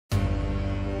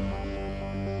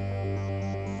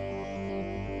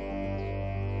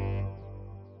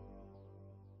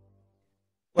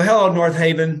Well, hello, North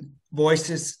Haven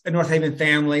Voices, North Haven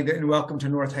family, and welcome to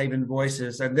North Haven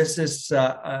Voices. And this is,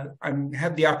 I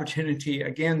have the opportunity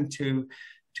again to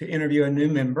interview a new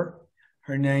member.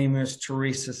 Her name is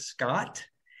Teresa Scott,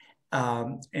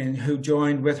 and who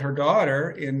joined with her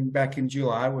daughter back in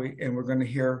July. We're going to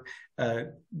hear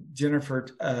Jennifer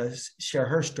share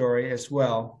her story as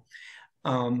well.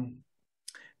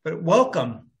 But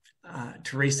welcome,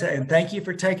 Teresa, and thank you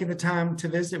for taking the time to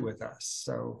visit with us.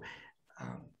 So.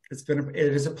 It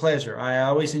is a pleasure. I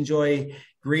always enjoy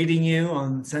greeting you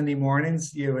on Sunday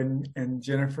mornings, you and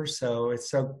Jennifer. So it's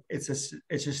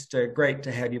just great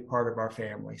to have you part of our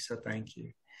family. So thank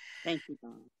you. Thank you,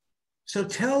 Don. So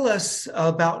tell us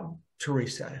about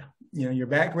Teresa. Your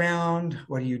background.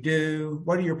 What do you do?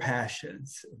 What are your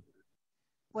passions?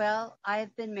 Well,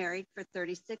 I've been married for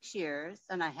 36 years,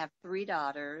 and I have 3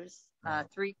 daughters,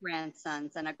 3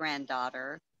 grandsons, and a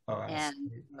granddaughter. And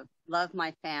love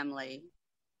my family.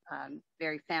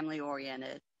 Very family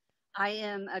oriented. I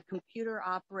am a computer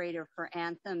operator for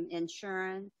Anthem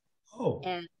Insurance.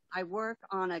 And I work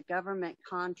on a government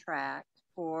contract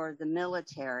for the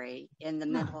military in the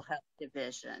mental health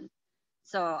division.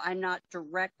 So I'm not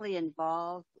directly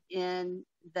involved in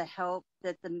the help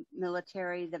that the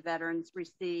military, the veterans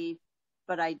receive,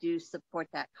 but I do support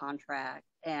that contract,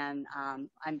 and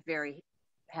I'm very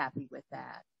happy with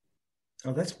that.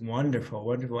 Oh, that's wonderful,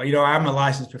 wonderful. I'm a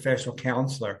licensed professional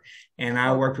counselor, and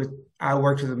I worked with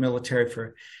the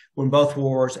military when both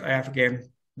wars,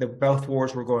 both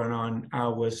wars were going on. I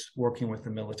was working with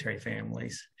the military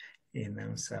families,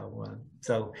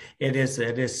 so it is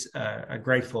a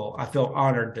grateful. I feel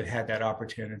honored to have that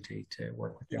opportunity to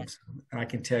work with them. So, and I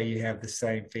can tell you have the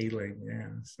same feeling. Yeah.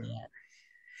 So. Yeah.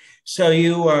 So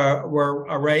you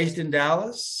were raised in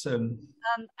Dallas?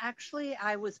 Actually,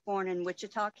 I was born in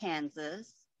Wichita,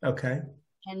 Kansas. Okay.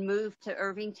 And moved to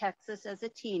Irving, Texas as a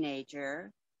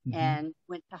teenager, and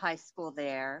went to high school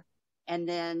there. And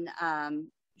then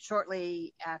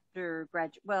shortly after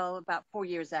about 4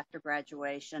 years after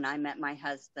graduation, I met my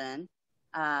husband,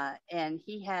 and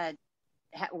he has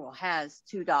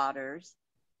 2 daughters.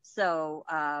 So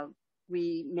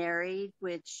we married,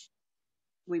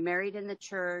 we married in the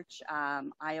church.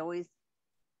 I always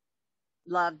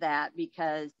love that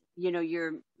because,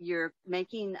 you're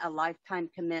making a lifetime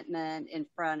commitment in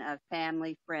front of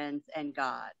family, friends, and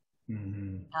God.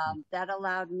 That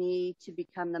allowed me to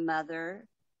become the mother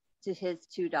to his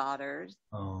 2 daughters.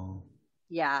 Oh.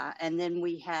 Yeah. And then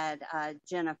we had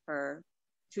Jennifer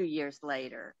 2 years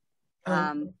later.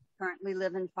 Currently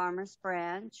live in Farmers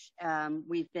Branch.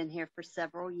 We've been here for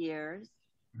several years.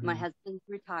 My husband's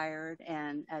retired,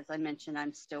 and as I mentioned,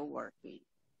 I'm still working.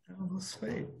 Oh,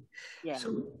 sweet. Yeah.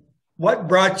 So what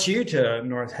brought you to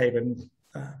North Haven?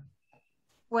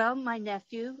 Well, my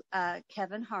nephew,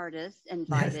 Kevin Hardis,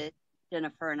 invited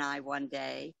Jennifer and I one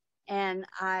day, and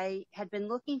I had been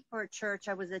looking for a church.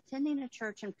 I was attending a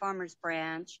church in Farmers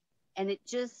Branch, and it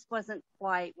just wasn't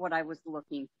quite what I was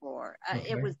looking for.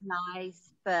 It was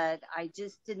nice, but I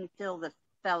just didn't feel the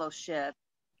fellowship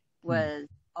was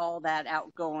all that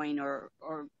outgoing or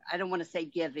I don't want to say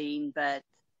giving, but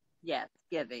yes,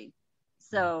 giving.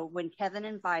 So when Kevin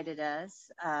invited us,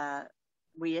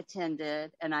 we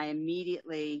attended, and I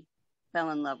immediately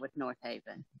fell in love with North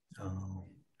Haven. Oh,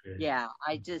 good. Yeah,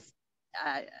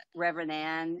 Reverend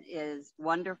Ann is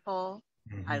wonderful.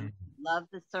 I love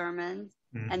the sermons,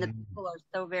 and the people are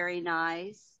so very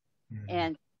nice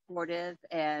and supportive,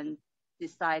 and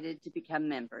decided to become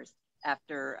members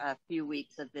after a few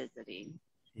weeks of visiting.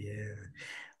 Yeah.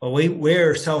 Well,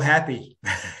 we're so happy.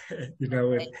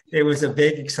 It was a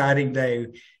big, exciting day.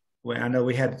 When I know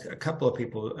we had a couple of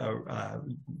people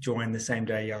join the same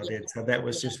day y'all did. So that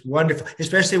was just wonderful,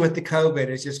 especially with the COVID.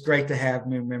 It's just great to have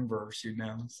new members,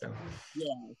 So,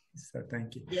 So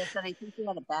thank you. Yes, and I think we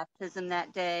had a baptism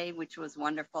that day, which was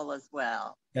wonderful as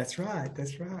well. That's right.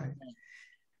 That's right.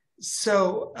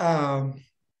 So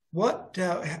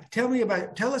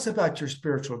tell us about your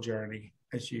spiritual journey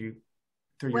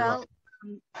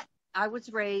I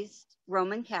was raised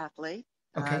Roman Catholic.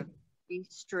 Okay. Very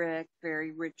strict,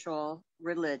 very ritual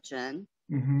religion.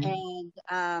 And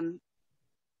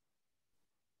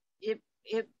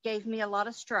it gave me a lot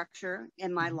of structure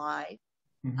in my life.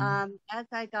 As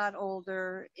I got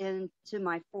older into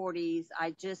my 40s,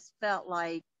 I just felt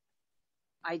like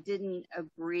I didn't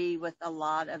agree with a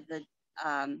lot of the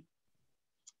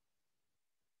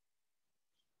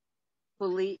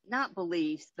not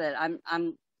beliefs, but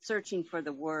I'm searching for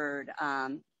the word.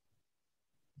 I'll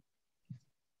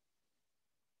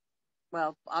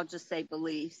just say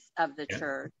beliefs of the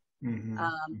church.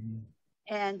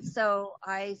 And so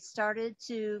I started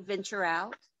to venture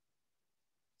out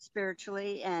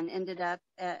spiritually and ended up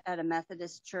at a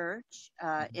Methodist church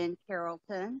in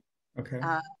Carrollton. Okay.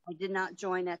 I did not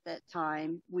join at that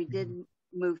time. We did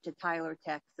move to Tyler,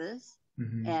 Texas,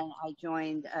 and I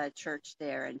joined a church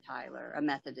there in Tyler, a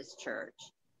Methodist church,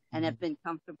 and have been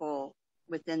comfortable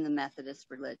within the Methodist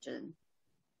religion.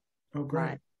 Oh,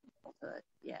 great.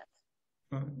 Yes.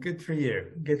 Well, good for you.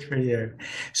 Good for you.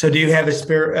 So, do you have a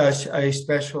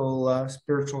special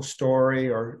spiritual story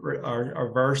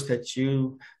or verse that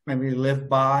you maybe live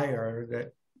by, or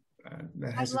that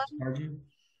has inspired you?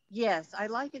 Yes, I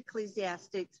like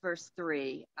Ecclesiastes verse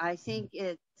 3. I think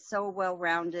it's so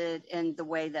well-rounded in the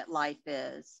way that life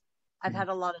is. I've had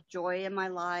a lot of joy in my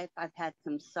life. I've had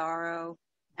some sorrow,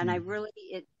 and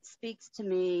it speaks to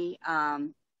me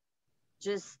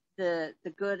just the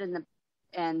good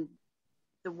and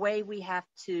the way we have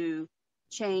to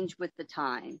change with the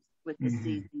times, with the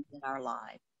seasons in our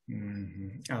life.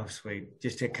 Oh, sweet.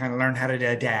 Just to kind of learn how to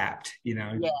adapt,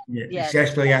 Yeah.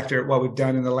 especially after what we've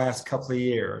done in the last couple of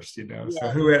years, So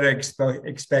who had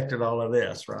expected all of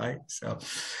this, right? So,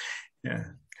 yeah.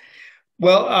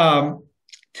 Well,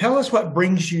 tell us what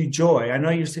brings you joy. I know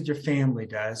you said your family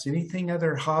does. Anything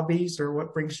other hobbies or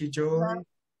what brings you joy? Well,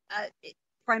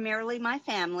 primarily my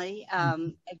family.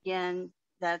 Again,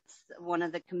 that's one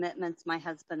of the commitments my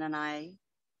husband and I,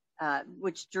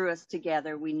 which drew us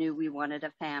together. We knew we wanted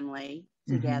a family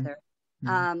together.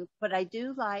 But I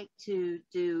do like to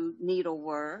do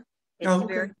needlework. It's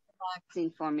very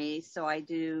relaxing for me. So I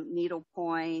do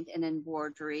needlepoint and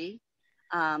embroidery.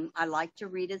 I like to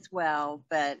read as well,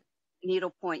 but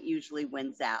needlepoint usually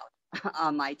wins out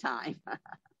on my time.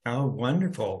 Oh,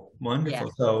 wonderful. Wonderful.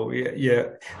 Yeah. So yeah,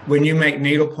 when you make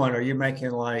needlepoint, are you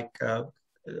making like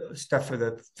stuff for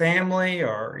the family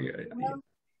or? Well,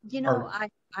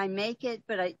 I make it,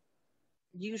 but I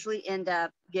usually end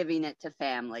up giving it to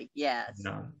family. Yes.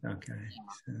 No. Okay.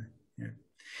 So, yeah.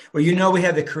 Well, we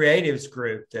have the creatives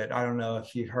group that I don't know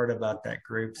if you've heard about that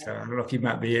group. So I don't know if you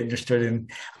might be interested in,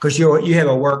 because you have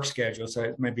a work schedule, so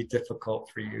it may be difficult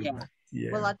for you. Yeah. But,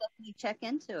 yeah. Well, I'll definitely check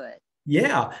into it.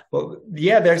 Yeah. Well,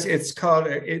 yeah,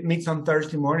 it meets on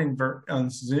Thursday morning on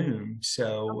Zoom.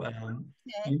 So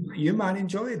you might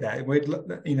enjoy that.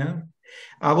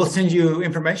 I will send you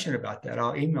information about that.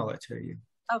 I'll email it to you.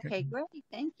 Okay, great.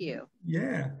 Thank you.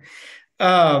 Yeah.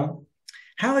 How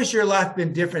has your life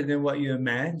been different than what you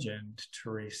imagined,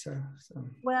 Teresa?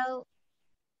 Well,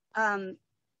 as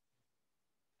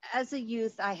a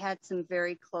youth, I had some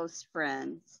very close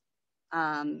friends,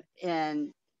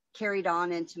 and carried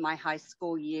on into my high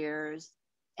school years.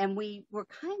 And we were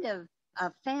kind of a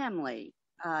family,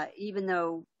 even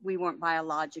though we weren't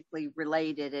biologically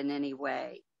related in any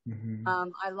way.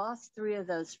 I lost 3 of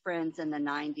those friends in the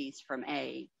 90s from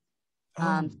AIDS.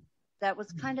 That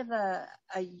was kind of a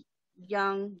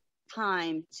young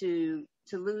time to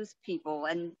lose people,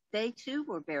 and they too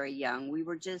were very young. We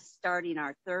were just starting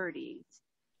our 30s.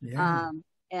 Yeah.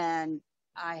 And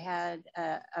I had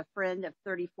a friend of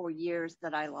 34 years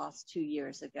that I lost 2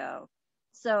 years ago.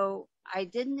 So I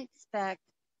didn't expect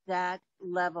that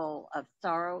level of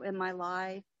sorrow in my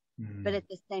life, but at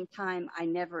the same time, I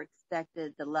never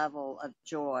expected the level of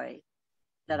joy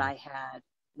that I had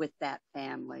with that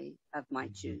family of my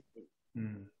choosing.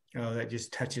 Oh, that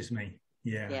just touches me.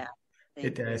 Yeah. Yeah.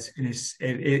 It does.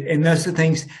 And those are the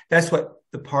things, that's what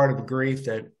the part of the grief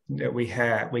that we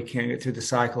have, we can get through the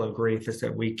cycle of grief, is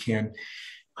that we can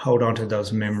hold on to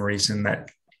those memories, and that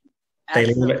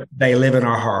they live in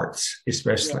our hearts,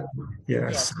 especially.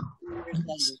 Yes.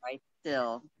 Right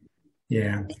still.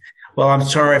 Yeah. Well, I'm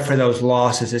sorry for those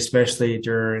losses, especially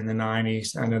during the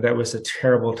 90s. I know that was a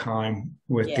terrible time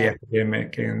with the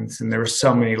epidemic, and there were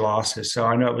so many losses. So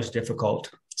I know it was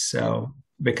difficult. So,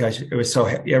 because it was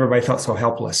everybody felt so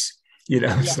helpless,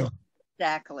 so.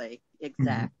 Exactly.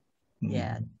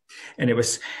 Yeah.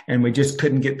 And we just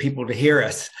couldn't get people to hear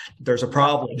us. There's a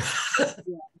problem.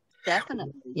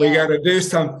 Definitely. We got to do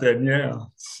something. Yeah.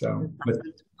 So,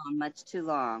 much too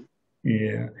long.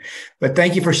 Yeah. But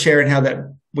thank you for sharing how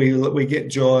that we get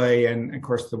joy, and of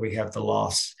course that we have the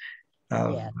loss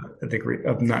of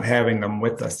not having them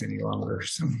with us any longer.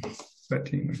 So, but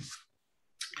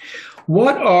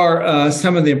what are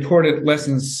some of the important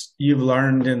lessons you've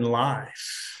learned in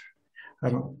life?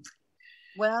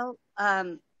 Well,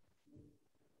 I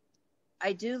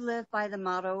do live by the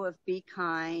motto of be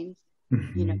kind.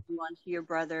 Do unto your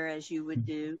brother as you would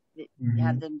do,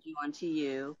 have them do unto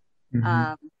you.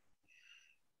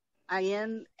 I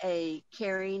am a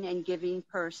caring and giving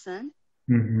person.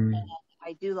 And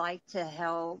I do like to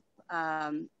help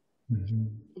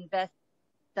invest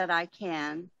that I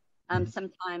can.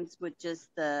 Sometimes with just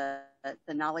the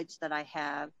knowledge that I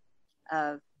have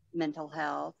of mental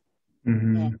health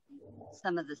Mm-hmm. and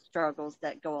some of the struggles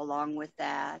that go along with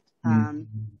that. Mm-hmm.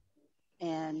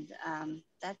 And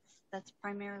that's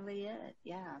primarily it.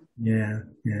 Yeah. Yeah.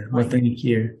 Yeah. Well, thank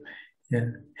you. Yeah.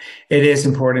 It is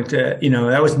important to,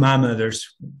 that was my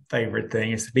mother's favorite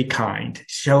thing is to be kind,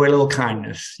 show a little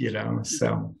kindness,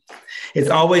 So it's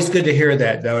always good to hear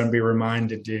that though, and be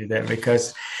reminded to do that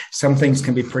because some things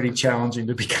can be pretty challenging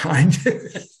to be kind.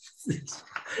 It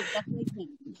definitely can.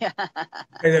 Yeah.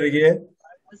 Say that again.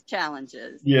 Those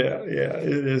challenges. Yeah. Yeah.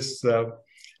 It is.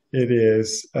 It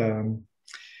is.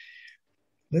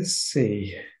 Let's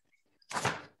see.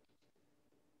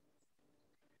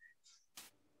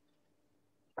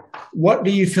 What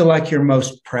do you feel like you're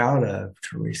most proud of,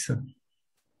 Teresa?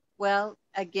 Well,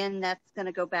 again, that's going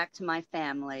to go back to my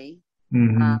family.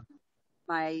 Mm-hmm.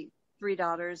 My 3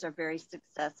 daughters are very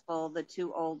successful. The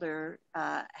 2 older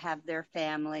have their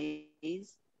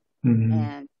families. Mm-hmm.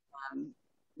 And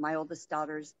my oldest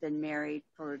daughter's been married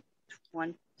for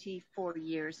 24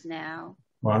 years now.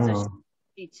 Wow. So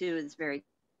she too is very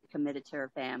committed to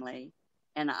her family.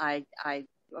 And I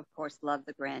of course, love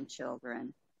the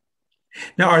grandchildren.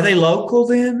 Now, are they local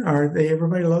then? Are they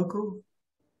everybody local?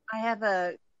 I have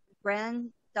a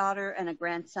granddaughter and a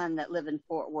grandson that live in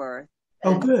Fort Worth.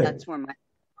 Oh, good. That's where my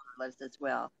mom lives as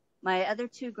well. My other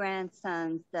 2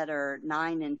 grandsons that are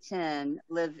 9 and 10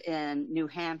 live in New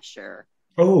Hampshire.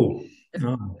 Oh. The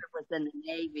father was in the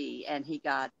Navy and he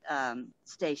got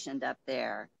stationed up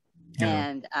there.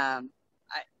 Yeah. And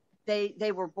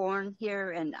they were born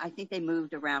here, and I think they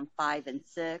moved around 5 and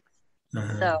 6.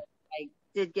 Uh-huh. So I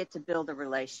did get to build a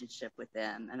relationship with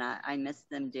them, and I miss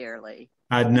them dearly.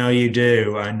 I know you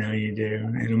do. I know you do.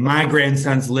 And my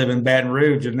grandsons live in Baton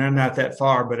Rouge, and they're not that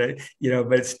far. But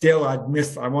but still, I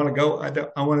want to go.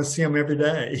 I want to see them every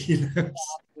day.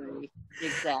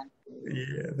 Exactly.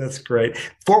 Yeah, that's great.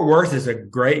 Fort Worth is a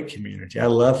great community. I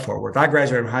love Fort Worth. I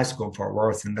graduated from high school in Fort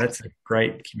Worth, and that's a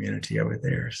great community over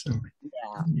there. So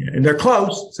yeah, and they're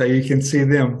close, so you can see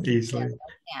them easily.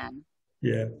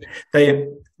 Yeah,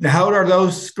 How old are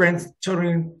those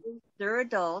grandchildren? They're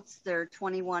adults. They're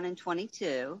 21 and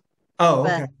 22. Oh, okay.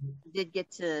 But I did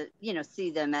get to, see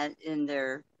them in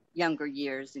their younger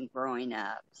years and growing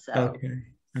up. So okay.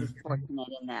 Just fortunate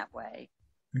in that way.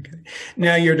 Okay.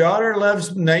 Now, your daughter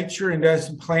loves nature and does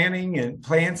some planting and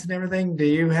plants and everything. Do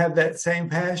you have that same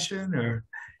passion, or?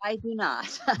 I do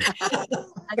not.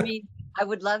 I mean, I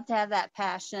would love to have that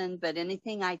passion, but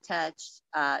anything I touch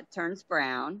turns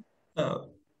brown. Oh.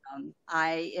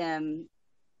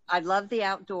 I love the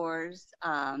outdoors,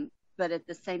 but at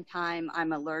the same time,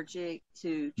 I'm allergic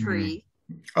to trees.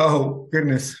 Oh,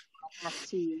 goodness. I have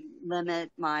to limit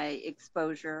my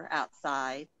exposure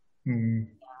outside.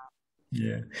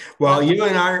 Yeah. Well, you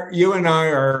and I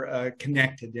are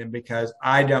connected then, because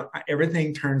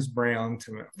everything turns brown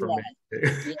for me too.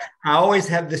 Yeah. I always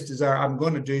have this desire. I'm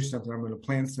going to do something. I'm going to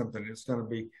plan something. It's going to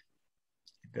be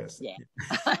this. Yeah.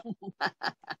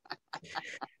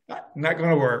 Not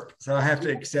going to work. So I have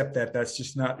to accept that. That's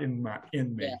just not in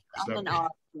me. Yeah, I'm an awe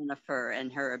of Jennifer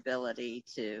and her ability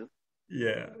to.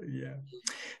 Yeah.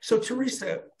 So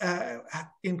Teresa,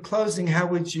 in closing, how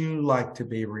would you like to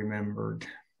be remembered?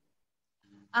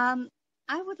 I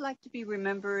would like to be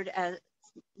remembered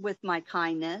with my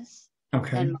kindness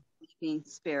and my giving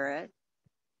spirit.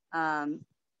 As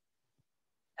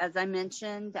I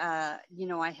mentioned, I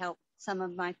helped some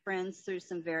of my friends through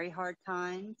some very hard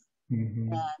times.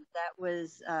 And that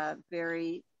was a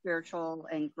very spiritual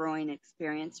and growing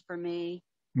experience for me.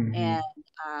 And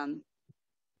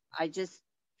I just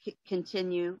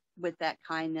continue with that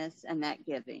kindness and that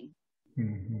giving.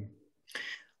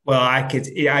 Well, I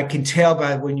can tell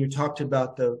by when you talked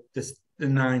about the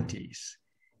 90s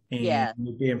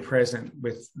and being present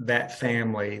with that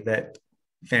family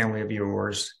of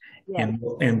yours,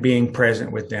 and being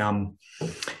present with them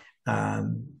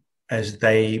as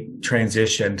they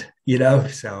transitioned,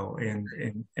 so and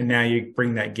now you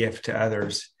bring that gift to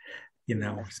others,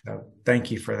 so thank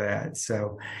you for that.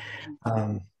 So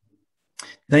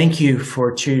thank you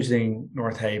for choosing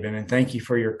Northaven, and thank you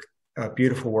for your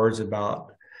beautiful words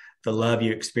about the love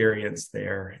you experienced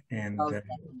there. And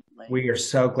we are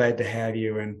so glad to have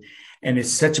you. And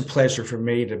it's such a pleasure for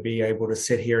me to be able to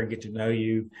sit here and get to know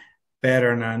you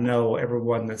better. And I know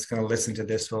everyone that's going to listen to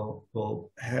this will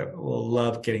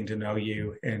love getting to know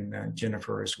you, and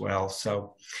Jennifer as well.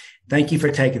 So thank you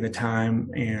for taking the time,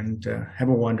 and have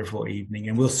a wonderful evening.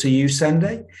 And we'll see you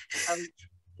Sunday.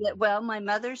 Well, my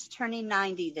mother's turning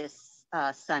 90 this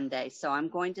Sunday, so I'm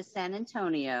going to San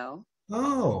Antonio.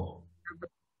 Oh.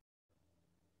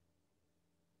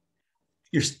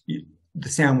 The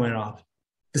sound went off.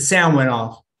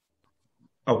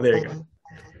 Oh, there you go.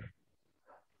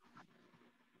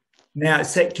 Now,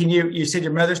 you said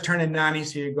your mother's turning 90,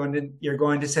 so you're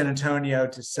going to San Antonio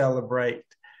to celebrate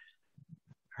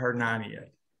her 90th.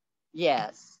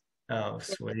 Yes. Oh,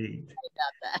 sweet.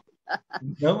 About that.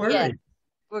 No worries. Yes,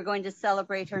 we're going to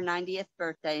celebrate her 90th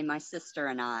birthday, my sister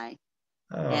and I.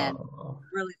 And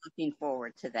really looking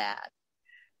forward to that.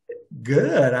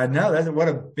 Good. I know what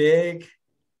a big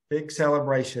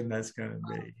celebration that's going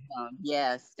to be.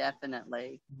 Yes,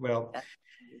 definitely. Well, definitely.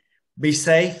 Be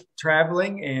safe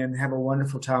traveling and have a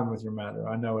wonderful time with your mother.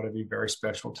 I know it'll be a very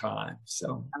special time.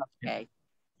 So, okay.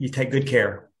 You take good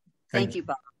care. Thank you,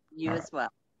 Bob. You All as well.